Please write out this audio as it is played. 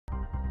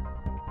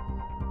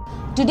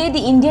Today, the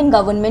Indian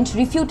government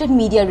refuted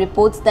media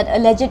reports that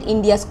alleged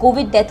India's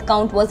COVID death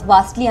count was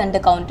vastly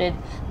undercounted.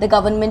 The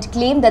government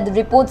claimed that the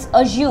reports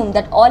assume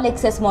that all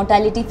excess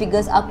mortality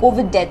figures are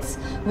COVID deaths,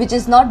 which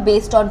is not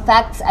based on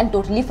facts and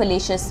totally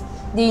fallacious.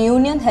 The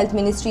Union Health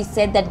Ministry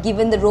said that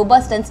given the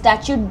robust and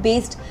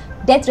statute-based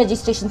death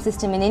registration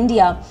system in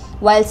India,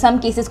 while some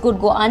cases could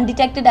go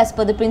undetected as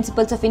per the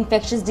principles of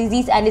infectious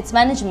disease and its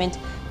management,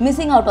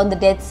 missing out on the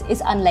deaths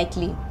is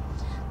unlikely.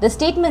 The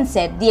statement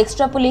said the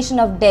extrapolation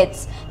of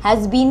deaths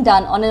has been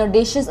done on an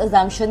audacious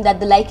assumption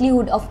that the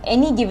likelihood of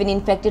any given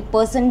infected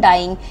person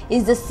dying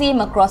is the same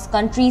across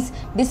countries,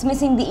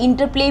 dismissing the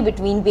interplay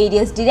between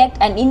various direct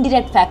and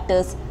indirect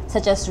factors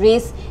such as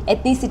race,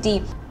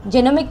 ethnicity,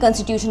 genomic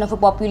constitution of a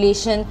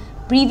population,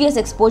 previous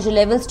exposure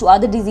levels to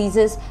other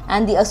diseases,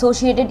 and the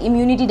associated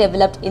immunity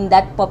developed in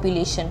that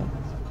population.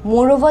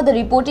 Moreover, the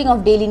reporting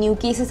of daily new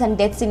cases and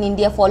deaths in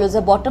India follows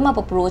a bottom-up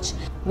approach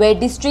where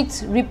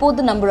districts report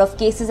the number of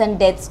cases and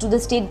deaths to the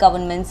state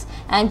governments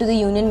and to the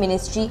Union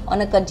Ministry on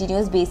a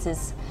continuous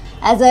basis.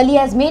 As early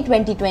as May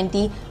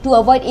 2020, to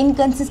avoid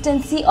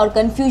inconsistency or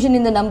confusion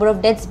in the number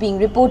of deaths being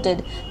reported,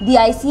 the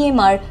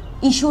ICMR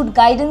issued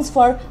guidance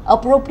for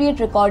appropriate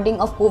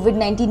recording of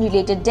COVID-19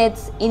 related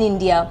deaths in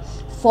India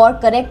for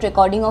correct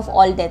recording of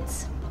all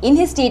deaths. In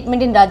his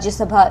statement in Rajya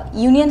Sabha,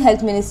 Union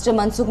Health Minister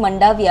Mansukh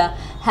Mandavia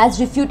has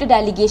refuted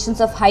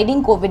allegations of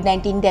hiding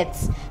COVID-19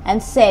 deaths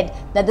and said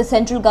that the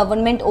central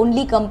government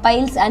only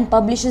compiles and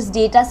publishes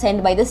data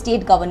sent by the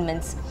state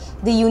governments.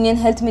 The Union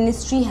Health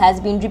Ministry has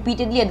been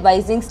repeatedly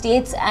advising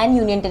states and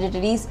union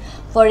territories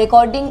for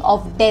recording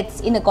of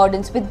deaths in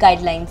accordance with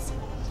guidelines.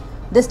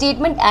 The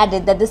statement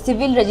added that the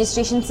civil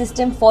registration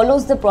system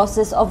follows the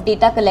process of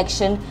data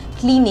collection,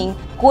 cleaning,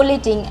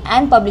 collating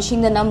and publishing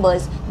the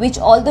numbers, which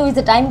although is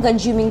a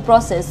time-consuming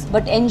process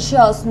but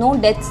ensures no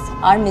deaths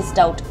are missed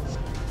out.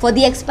 For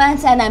the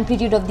expanse and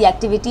amplitude of the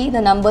activity, the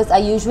numbers are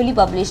usually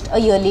published a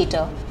year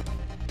later.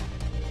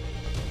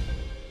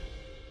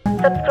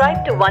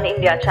 Subscribe to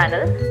Oneindia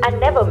channel and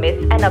never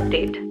miss an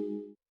update.